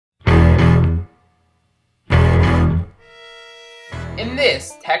In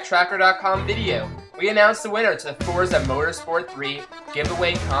this techtrackr.com video, we announced the winner to the Forza Motorsport 3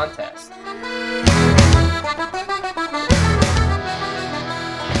 giveaway contest.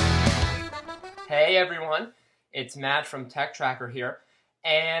 Hey everyone, it's Matt from techtrackr here,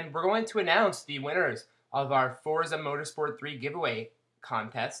 and we're going to announce the winners of our Forza Motorsport 3 giveaway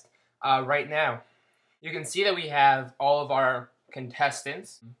contest right now. You can see that we have all of our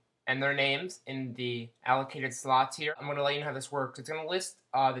contestants and their names in the allocated slots here. I'm going to let you know how this works. It's going to list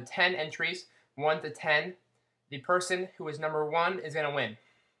the 10 entries, 1 to 10. The person who is number 1 is going to win.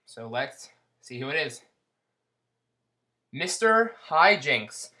 So let's see who it is. Mr.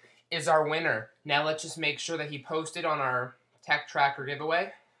 Hijinks is our winner. Now let's just make sure that he posted on our techtrackr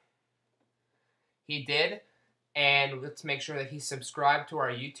giveaway. He did. And let's make sure that he subscribed to our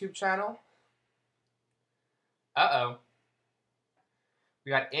YouTube channel. Uh-oh. We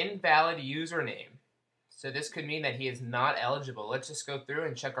got invalid username. So this could mean that he is not eligible. Let's just go through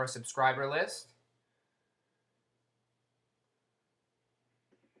and check our subscriber list.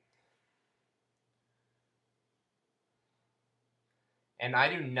 And I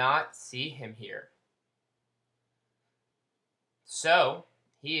do not see him here. So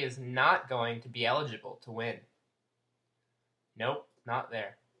he is not going to be eligible to win. Nope, not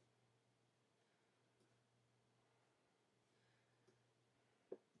there.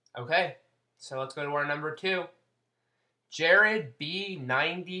 Okay, so let's go to our number 2. Jared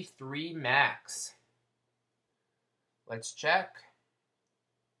B93 Max. Let's check.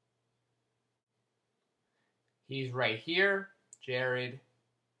 He's right here. Jared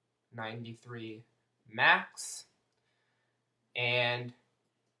 93 Max. And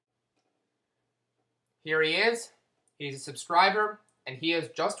here he is. He's a subscriber, and he has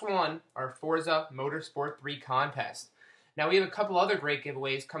just won our Forza Motorsport 3 contest. Now we have a couple other great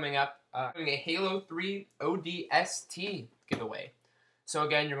giveaways coming up. Doing a Halo 3 ODST giveaway. So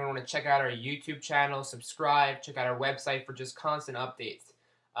again, you're going to want to check out our YouTube channel, subscribe, check out our website for just constant updates.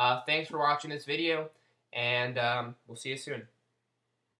 Thanks for watching this video, and we'll see you soon.